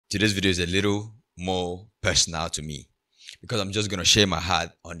Today's video is a little more personal to me because I'm just going to share my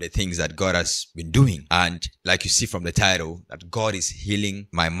heart on the things that God has been doing. And like you see from the title, that God is healing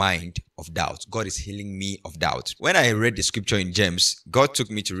my mind of doubt. God is healing me of doubt. When I read the scripture in James, God took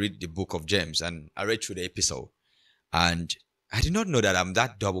me to read the book of James, and I read through the epistle. And I did not know that I'm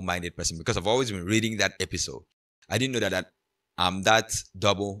that double-minded person because I've always been reading that epistle. I didn't know that I'm that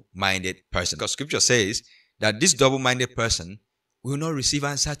double-minded person, because scripture says that this double-minded person will not receive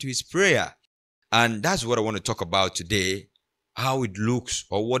answer to his prayer. And that's what I want to talk about today, how it looks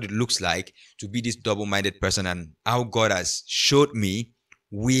or what it looks like to be this double-minded person, and how God has showed me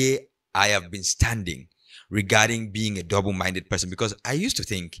where I have been standing regarding being a double-minded person, because I used to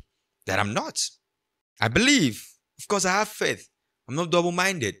think that I'm not. I believe, of course, I have faith. I'm not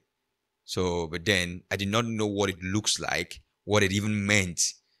double-minded. But then I did not know what it looks like, what it even meant,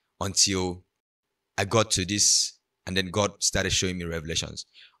 until I got to this. And then God started showing me revelations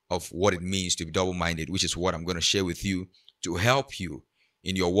of what it means to be double-minded, which is what I'm going to share with you to help you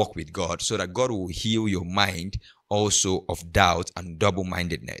in your walk with God, so that God will heal your mind also of doubt and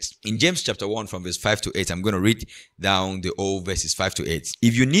double-mindedness. In James chapter 1 from verse 5 to 8, I'm going to read down the old verses 5 to 8.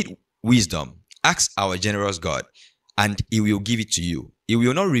 If you need wisdom, ask our generous God, and he will give it to you. He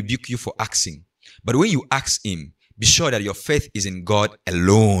will not rebuke you for asking. But when you ask him, be sure that your faith is in God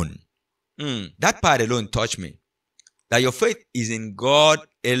alone. That part alone touched me. That your faith is in God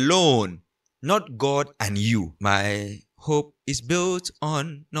alone, not God and you. My hope is built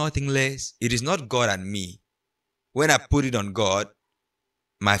on nothing less. It is not God and me. When I put it on God,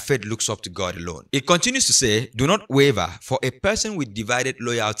 my faith looks up to God alone. It continues to say, do not waver, for a person with divided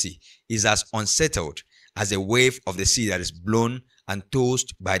loyalty is as unsettled as a wave of the sea that is blown and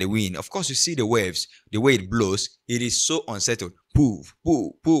tossed by the wind. Of course, you see the waves, the way it blows, it is so unsettled. Poof,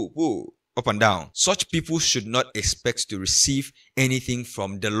 poof, poof, poof. Up and down. Such people should not expect to receive anything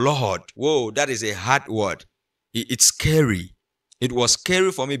from the Lord. Whoa, that is a hard word. It's scary. It was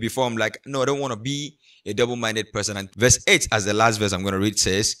scary for me before. I'm like, no, I don't want to be a double-minded person. And verse 8, as the last verse I'm going to read,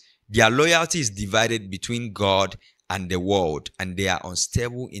 says, their loyalty is divided between God and the world, and they are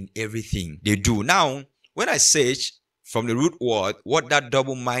unstable in everything they do. Now, when I search from the root word what that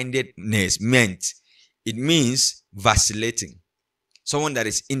double-mindedness meant, it means vacillating. Someone that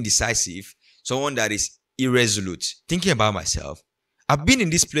is indecisive, someone that is irresolute. Thinking about myself, I've been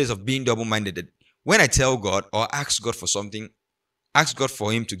in this place of being double-minded. That when I tell God or ask God for something, ask God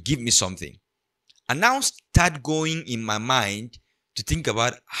for him to give me something, and now start going in my mind to think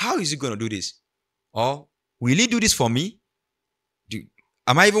about, how is he going to do this? Or will he do this for me?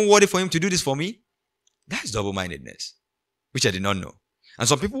 Am I even worthy for him to do this for me? That's double-mindedness, which I did not know. And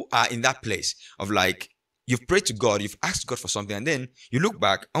some people are in that place of like, you've prayed to God, you've asked God for something, and then you look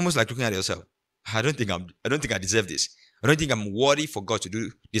back, almost like looking at yourself. I don't think I deserve this. I don't think I'm worthy for God to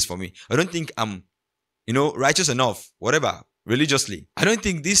do this for me. I don't think I'm, righteous enough, whatever, religiously. I don't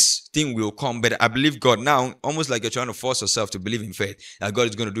think this thing will come, but I believe God. Now, almost like you're trying to force yourself to believe in faith that God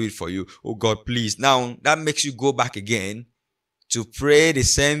is going to do it for you. Oh God, please. Now, that makes you go back again to pray the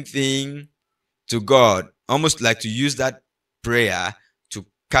same thing to God, almost like to use that prayer to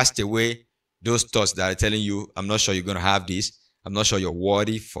cast away those thoughts that are telling you, I'm not sure you're going to have this. I'm not sure you're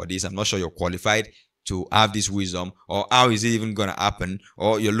worthy for this. I'm not sure you're qualified to have this wisdom. Or how is it even going to happen?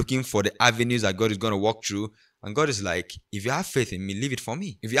 Or you're looking for the avenues that God is going to walk through. And God is like, if you have faith in me, leave it for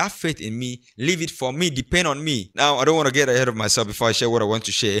me. If you have faith in me, leave it for me. Depend on me. Now, I don't want to get ahead of myself before I share what I want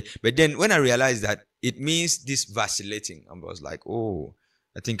to share. But then when I realized that it means this vacillating, I was like, oh,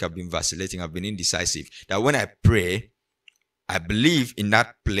 I think I've been vacillating. I've been indecisive. That when I pray, I believe in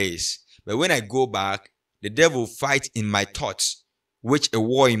that place. But when I go back, the devil fights in my thoughts, wage a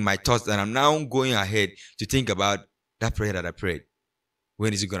war in my thoughts, and I'm now going ahead to think about that prayer that I prayed.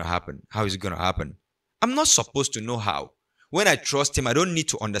 When is it going to happen? How is it going to happen? I'm not supposed to know how. When I trust him, I don't need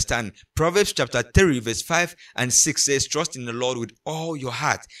to understand. Proverbs chapter 3 verse 5 and 6 says, trust in the Lord with all your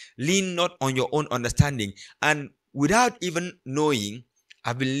heart. Lean not on your own understanding. And without even knowing,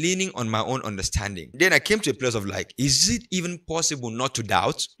 I've been leaning on my own understanding. Then I came to a place of like, is it even possible not to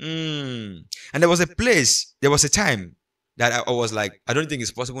doubt? And there was a time that I was like, I don't think it's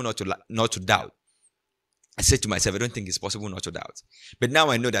possible not to doubt. I said to myself, I don't think it's possible not to doubt. But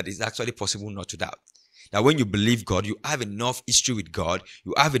now I know that it's actually possible not to doubt. That when you believe God, you have enough history with God,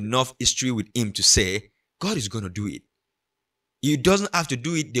 you have enough history with him to say, God is going to do it. He doesn't have to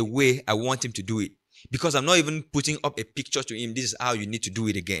do it the way I want him to do it. Because I'm not even putting up a picture to him, this is how you need to do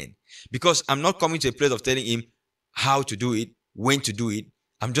it again. Because I'm not coming to a place of telling him how to do it, when to do it.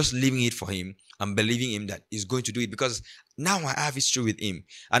 I'm just leaving it for him. I'm believing him that he's going to do it, because now I have history with him.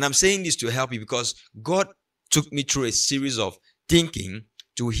 And I'm saying this to help you, because God took me through a series of thinking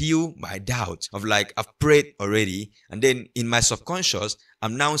to heal my doubt of like, I've prayed already, and then in my subconscious,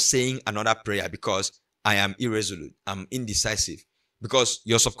 I'm now saying another prayer because I am irresolute, I'm indecisive. Because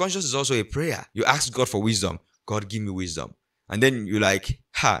your subconscious is also a prayer. You ask God for wisdom. God, give me wisdom. And then you're like,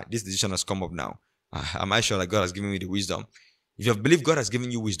 this decision has come up now. Am I sure that God has given me the wisdom? If you believe God has given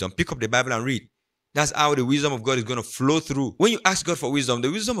you wisdom, pick up the Bible and read. That's how the wisdom of God is going to flow through. When you ask God for wisdom,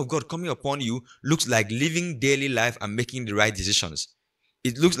 the wisdom of God coming upon you looks like living daily life and making the right decisions.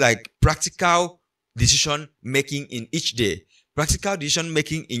 It looks like practical decision making in each day, practical decision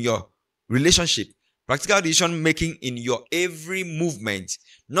making in your relationship, practical decision making in your every movement.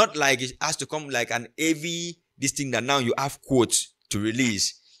 Not like it has to come like an heavy this thing that now you have quotes to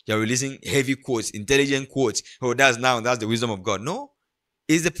release. You're releasing heavy quotes, intelligent quotes. Oh, that's the wisdom of God. No,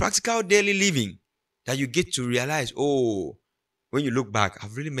 it's the practical daily living that you get to realize, oh, when you look back,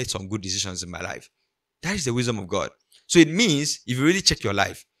 I've really made some good decisions in my life. That is the wisdom of God. So it means if you really check your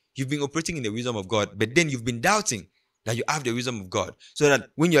life, you've been operating in the wisdom of God, but then you've been doubting that you have the wisdom of God. So that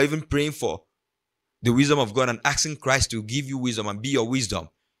when you're even praying for the wisdom of God and asking Christ to give you wisdom and be your wisdom,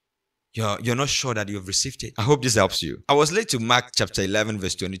 you're not sure that you've received it. I hope this helps you. I was led to Mark chapter 11,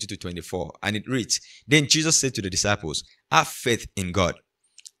 verse 22 to 24, and it reads, Then Jesus said to the disciples, have faith in God.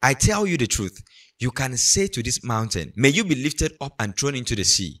 I tell you the truth. You can say to this mountain, may you be lifted up and thrown into the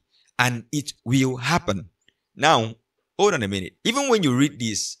sea, and it will happen. Now, hold on a minute. Even when you read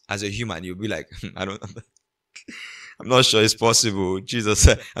this as a human, you'll be like, I'm not sure it's possible. Jesus,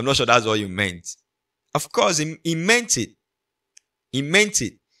 I'm not sure that's what you meant. Of course, he meant it. He meant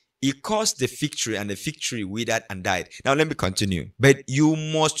it. He caused the fig tree, and the fig tree withered and died. Now let me continue. But you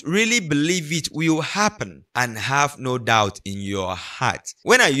must really believe it will happen and have no doubt in your heart.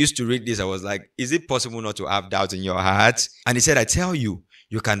 When I used to read this, I was like, is it possible not to have doubt in your heart? And he said, I tell you,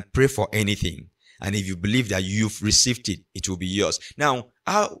 you can pray for anything. And if you believe that you've received it, it will be yours. Now,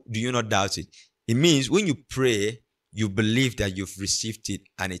 how do you not doubt it? It means when you pray, you believe that you've received it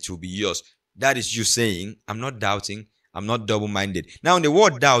and it will be yours. That is you saying, I'm not doubting. I'm not double-minded. Now, the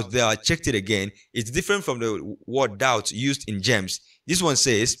word doubt there, I checked it again. It's different from the word doubt used in James. This one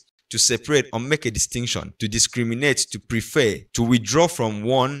says to separate or make a distinction, to discriminate, to prefer, to withdraw from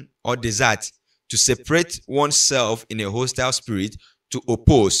one or desert, to separate oneself in a hostile spirit, to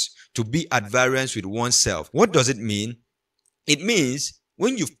oppose, to be at variance with oneself. What does it mean? It means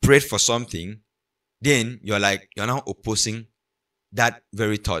when you've prayed for something, then you're now opposing that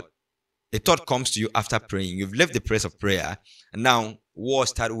very thought. A thought comes to you after praying. You've left the place of prayer, and now war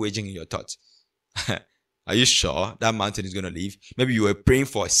started waging in your thoughts. Are you sure that mountain is going to leave? Maybe you were praying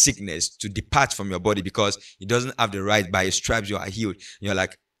for a sickness to depart from your body because it doesn't have the right. By his stripes you are healed. And you're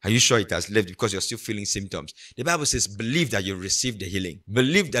like, are you sure it has left? Because you're still feeling symptoms. The Bible says, believe that you've received the healing.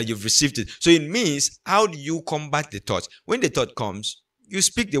 Believe that you've received it. So it means, how do you combat the thought? When the thought comes, you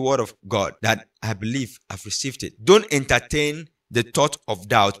speak the word of God that I believe I've received it. Don't entertain the thought of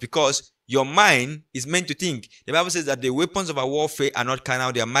doubt, because your mind is meant to think. The Bible says that the weapons of our warfare are not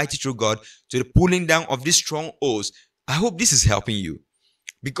carnal, they are mighty through God to the pulling down of these strongholds. I hope this is helping you,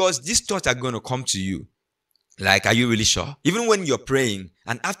 because these thoughts are going to come to you. Like, are you really sure? Even when you're praying,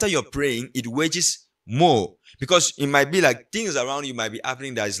 and after you're praying, it wages more, because it might be like things around you might be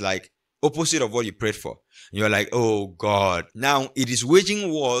happening that is like opposite of what you prayed for. And you're like, oh God. Now it is waging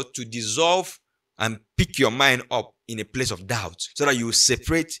war to dissolve and pick your mind up in a place of doubt, so that you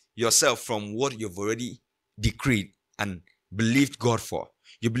separate yourself from what you've already decreed and believed God for.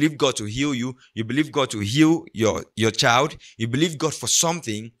 You believe God to heal you. You believe God to heal your child. You believe God for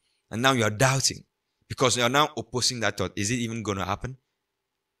something, and now you're doubting because you're now opposing that thought. Is it even going to happen?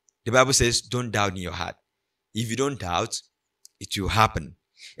 The Bible says, don't doubt in your heart. If you don't doubt, it will happen.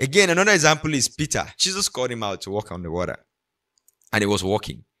 Again, another example is Peter. Jesus called him out to walk on the water, and he was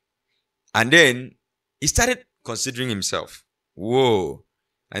walking. And then he started considering himself. Whoa.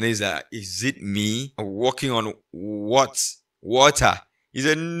 And he's like, is it me walking on what? Water? He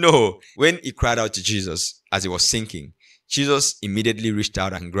said, no. When he cried out to Jesus as he was sinking, Jesus immediately reached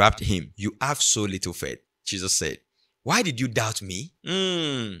out and grabbed him. You have so little faith, Jesus said. Why did you doubt me?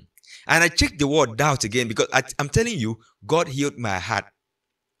 And I checked the word doubt again, because I'm telling you, God healed my heart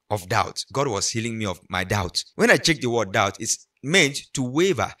of doubt. God was healing me of my doubt. When I checked the word doubt, it's meant to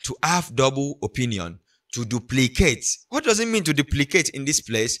waver, to have double opinion, to duplicate. What does it mean to duplicate in this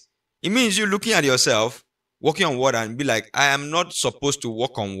place? It means you looking at yourself, walking on water, and be like, I am not supposed to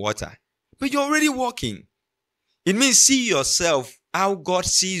walk on water. But you're already walking. It means see yourself how God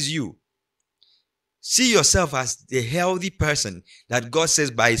sees you. See yourself as the healthy person that God says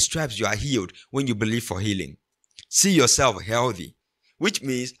by his stripes you are healed when you believe for healing. See yourself healthy, which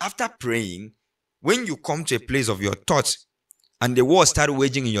means after praying, when you come to a place of your thoughts and the war started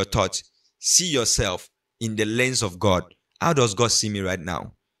waging in your thoughts, see yourself in the lens of God. How does God see me right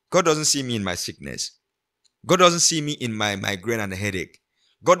now? God doesn't see me in my sickness. God doesn't see me in my migraine and headache.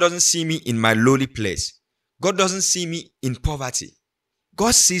 God doesn't see me in my lowly place. God doesn't see me in poverty.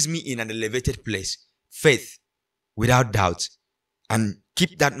 God sees me in an elevated place. Faith, without doubt. And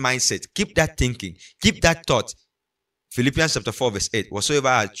keep that mindset, keep that thinking, keep that thought. Philippians chapter 4 verse 8.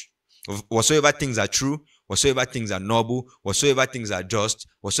 Whatsoever things are true, whatsoever things are noble, whatsoever things are just,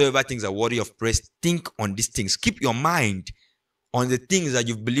 whatsoever things are worthy of praise, think on these things. Keep your mind on the things that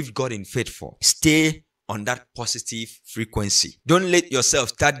you've believed God in faith for. Stay on that positive frequency. Don't let yourself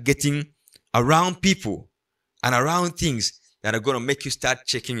start getting around people and around things that are going to make you start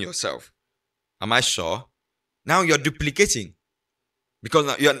checking yourself. Am I sure? Now you're duplicating,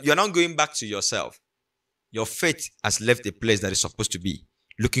 because you're not going back to yourself. Your faith has left the place that it's supposed to be,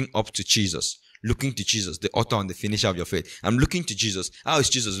 looking up to Jesus. Looking to Jesus, the author and the finisher of your faith. I'm looking to Jesus. How is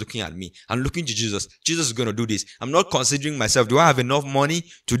Jesus looking at me? I'm looking to Jesus. Jesus is going to do this. I'm not considering myself. Do I have enough money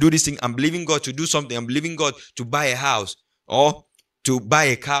to do this thing? I'm believing God to do something. I'm believing God to buy a house or to buy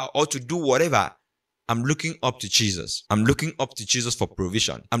a car or to do whatever. I'm looking up to Jesus. I'm looking up to Jesus for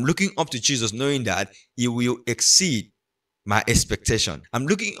provision. I'm looking up to Jesus knowing that He will exceed my expectation. I'm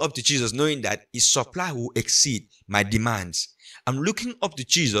looking up to Jesus knowing that His supply will exceed my demands. I'm looking up to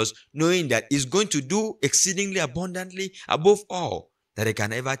Jesus knowing that He's going to do exceedingly abundantly above all that I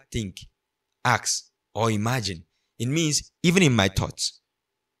can ever think, ask, or imagine. It means even in my thoughts.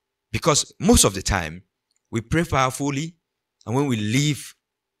 Because most of the time, we pray powerfully, and when we leave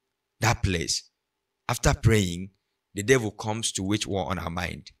that place, after praying, the devil comes to wage war on our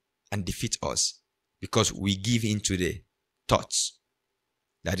mind and defeat us because we give in to the thoughts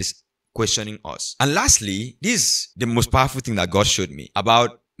that is questioning us. And lastly, this is the most powerful thing that God showed me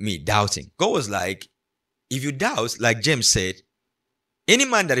about me doubting. God was like, if you doubt, like James said, any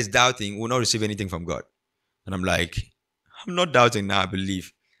man that is doubting will not receive anything from God. And I'm like, I'm not doubting now, I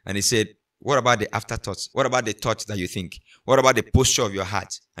believe. And He said, what about the afterthoughts? What about the thoughts that you think? What about the posture of your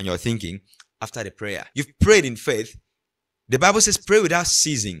heart and your thinking after the prayer? You've prayed in faith. The Bible says pray without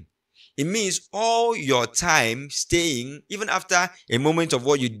ceasing. It means all your time staying, even after a moment of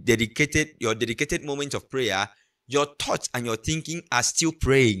what your dedicated moment of prayer, your thoughts and your thinking are still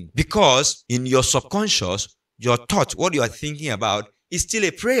praying. Because in your subconscious, your thought, what you are thinking about, is still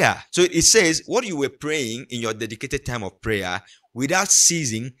a prayer. So it says, what you were praying in your dedicated time of prayer, without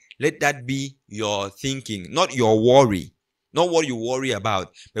ceasing, let that be your thinking, not your worry. Not what you worry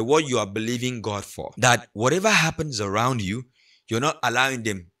about, but what you are believing God for. That whatever happens around you, you're not allowing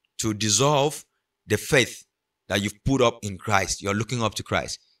them to dissolve the faith that you've put up in Christ. You're looking up to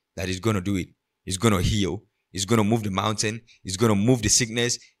Christ, that He's going to do it. He's going to heal. He's going to move the mountain. He's going to move the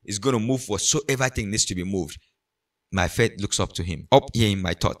sickness. He's going to move whatsoever thing needs to be moved. My faith looks up to Him. Up here in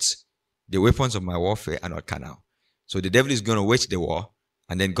my thoughts, the weapons of my warfare are not carnal. So the devil is going to wage the war,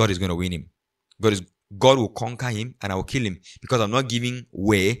 and then God is going to win him. God will conquer him, and I will kill him, because I'm not giving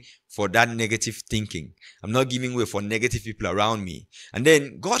way for that negative thinking. I'm not giving way for negative people around me. And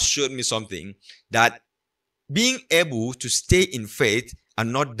then God showed me something, that being able to stay in faith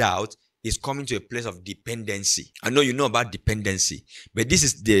and not doubt is coming to a place of dependency. I know you know about dependency, but this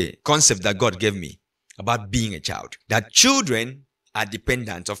is the concept that God gave me about being a child. That children are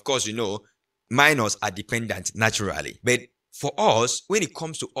dependent. Of course, you know, minors are dependent naturally. But for us, when it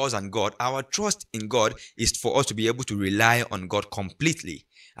comes to us and God, our trust in God is for us to be able to rely on God completely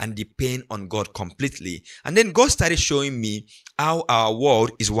and depend on God completely. And then God started showing me how our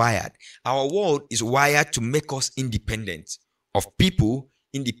world is wired. Our world is wired to make us independent of people,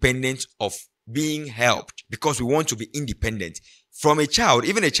 independent of being helped, because we want to be independent. From a child,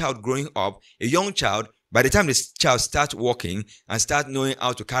 even a child growing up, a young child, by the time the child starts walking and starts knowing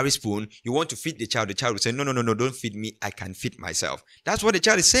how to carry spoon, you want to feed the child will say, no, don't feed me. I can feed myself. That's what the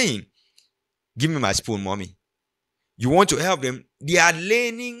child is saying. Give me my spoon, mommy. You want to help them. They are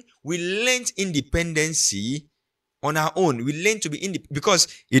learning. We learned independency on our own. We learn to be independent because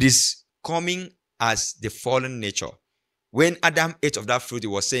it is coming as the fallen nature. When Adam ate of that fruit, he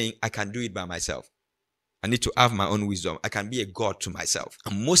was saying, I can do it by myself. I need to have my own wisdom. I can be a God to myself.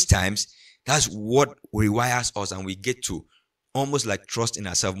 And most times, that's what rewires us, and we get to almost like trust in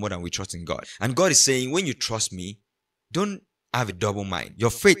ourselves more than we trust in God. And God is saying, when you trust me, don't have a double mind. Your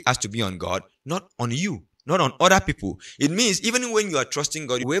faith has to be on God, not on you, not on other people. It means even when you are trusting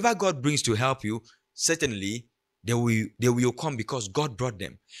God, whoever God brings to help you, certainly they will come because God brought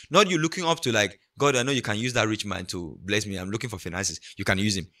them. Not you looking up to like, God, I know you can use that rich man to bless me. I'm looking for finances. You can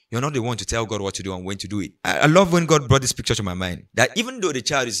use him. You're not the one to tell God what to do and when to do it. I love when God brought this picture to my mind, that even though the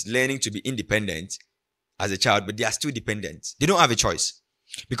child is learning to be independent, as a child, but they are still dependent. They don't have a choice.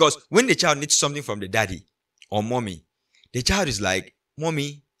 Because when the child needs something from the daddy or mommy, the child is like,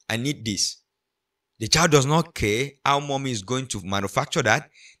 mommy, I need this. The child does not care how mommy is going to manufacture that.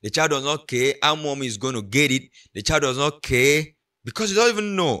 The child does not care how mommy is going to get it. The child does not care because he doesn't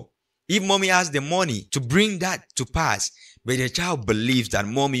even know if mommy has the money to bring that to pass. But the child believes that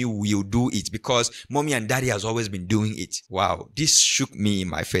mommy will do it because mommy and daddy has always been doing it. Wow, this shook me in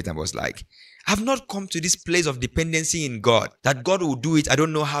my faith and was like, I've not come to this place of dependency in God, that God will do it. I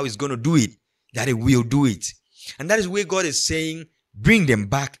don't know how he's going to do it, that he will do it. And that is where God is saying, bring them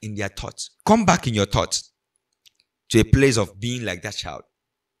back in their thoughts. Come back in your thoughts to a place of being like that child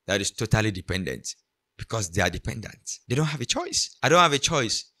that is totally dependent because they are dependent. They don't have a choice. I don't have a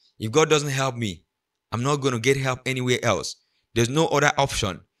choice. If God doesn't help me, I'm not going to get help anywhere else. There's no other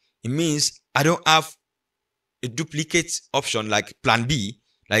option. It means I don't have a duplicate option like plan B.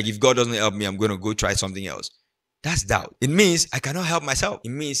 Like if God doesn't help me, I'm going to go try something else. That's doubt. It means I cannot help myself. It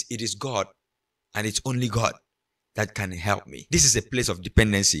means it is God and it's only God that can help me. This is a place of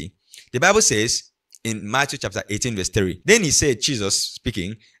dependency. The Bible says in Matthew chapter 18 verse 3, then he said, Jesus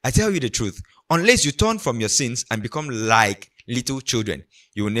speaking, I tell you the truth, unless you turn from your sins and become like little children,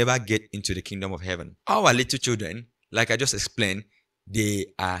 you will never get into the kingdom of heaven. Our little children, like I just explained, they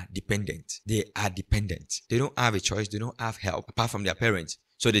are dependent. They are dependent. They don't have a choice. They don't have help apart from their parents.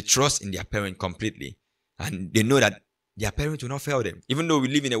 So they trust in their parent completely. And they know that their parents will not fail them. Even though we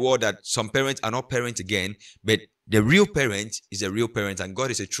live in a world that some parents are not parents again, but the real parent is a real parent and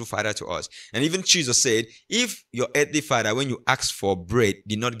God is a true father to us. And even Jesus said, if your earthly father, when you ask for bread,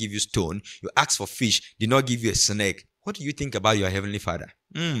 did not give you stone, you ask for fish, did not give you a snake, what do you think about your heavenly father?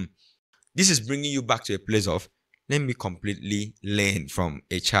 This is bringing you back to a place of, let me completely learn from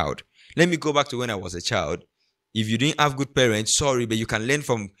a child. Let me go back to when I was a child. If you didn't have good parents, sorry, but you can learn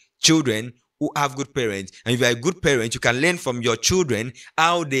from children who have good parents. And if you are a good parent, you can learn from your children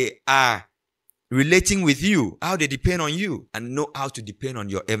how they are relating with you, how they depend on you, and know how to depend on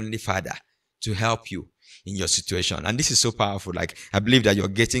your heavenly father to help you in your situation. And this is so powerful. Like, I believe that you're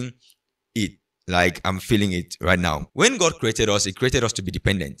getting it. Like, I'm feeling it right now. When God created us, he created us to be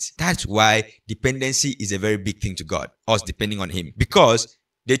dependent. That's why dependency is a very big thing to God, us depending on him. Because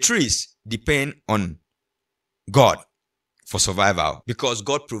the trees depend on God for survival. Because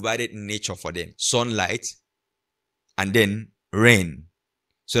God provided nature for them. Sunlight and then rain,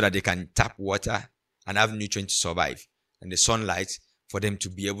 so that they can tap water and have nutrients to survive. And the sunlight for them to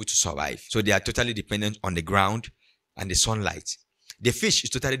be able to survive. So they are totally dependent on the ground and the sunlight. The fish is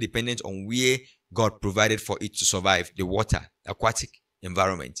totally dependent on where God provided for it to survive, the water, aquatic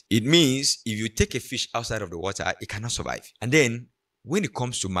environment. It means if you take a fish outside of the water, it cannot survive. And then when it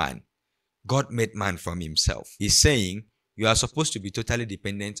comes to man, God made man from himself. He's saying, you are supposed to be totally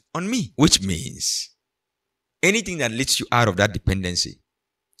dependent on me, which means anything that leads you out of that dependency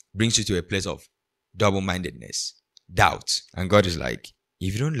brings you to a place of double-mindedness, doubt. And God is like,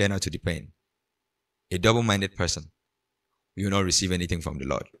 if you don't learn how to depend, a double-minded person, you will not receive anything from the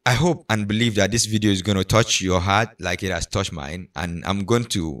Lord. I hope and believe that this video is going to touch your heart like it has touched mine. And I'm going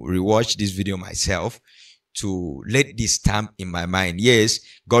to rewatch this video myself to let this stamp in my mind. Yes,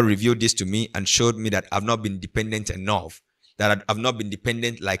 God revealed this to me and showed me that I've not been dependent enough. That I've not been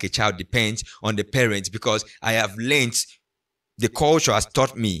dependent like a child depends on the parents, because I have learned, the culture has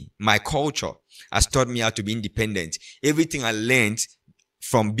taught me, my culture has taught me how to be independent. Everything I learned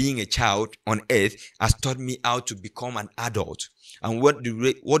from being a child on earth has taught me how to become an adult. And what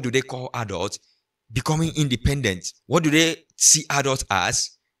do they call adults? Becoming independent. What do they see adults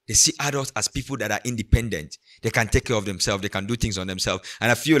as? They see adults as people that are independent. They can take care of themselves. They can do things on themselves.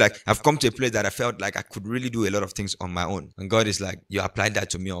 And I feel like I've come to a place that I felt like I could really do a lot of things on my own. And God is like, you applied that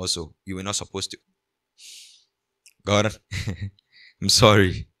to me also. You were not supposed to. God, I'm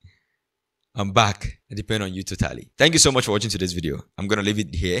sorry. I'm back. I depend on you totally. Thank you so much for watching today's video. I'm going to leave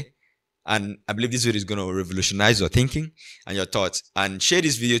it here. And I believe this video is going to revolutionize your thinking and your thoughts. And share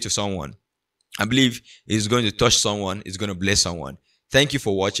this video to someone. I believe it's going to touch someone. It's going to bless someone. Thank you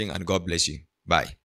for watching, and God bless you. Bye.